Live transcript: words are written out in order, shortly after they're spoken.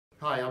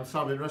Hi, I'm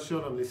Simon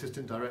Rushall. I'm the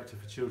Assistant Director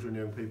for Children,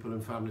 Young People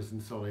and Families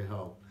in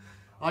Solihull.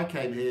 I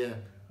came here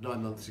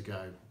 9 months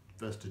ago,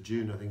 1st of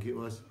June I think it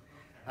was,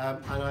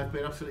 and I've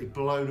been absolutely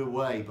blown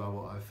away by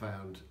what I've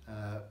found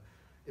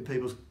in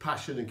people's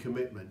passion and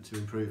commitment to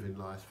improving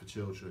lives for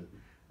children.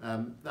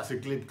 That's a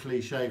glib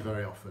cliche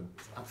very often.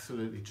 It's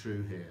absolutely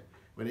true here.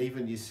 When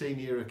even your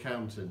senior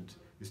accountant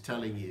is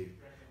telling you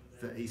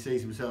that he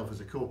sees himself as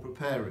a corporate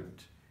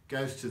parent,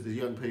 goes to the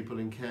Young People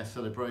in Care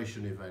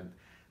celebration event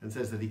and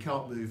says that he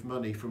can't move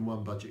money from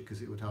one budget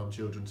because it would harm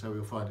children, so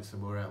he'll find it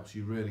somewhere else,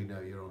 you really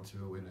know you're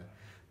onto a winner.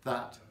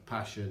 That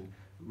passion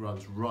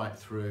runs right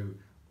through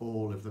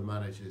all of the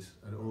managers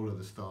and all of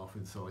the staff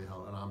in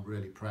Solihull, and I'm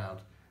really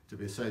proud to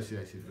be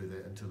associated with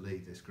it and to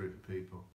lead this group of people.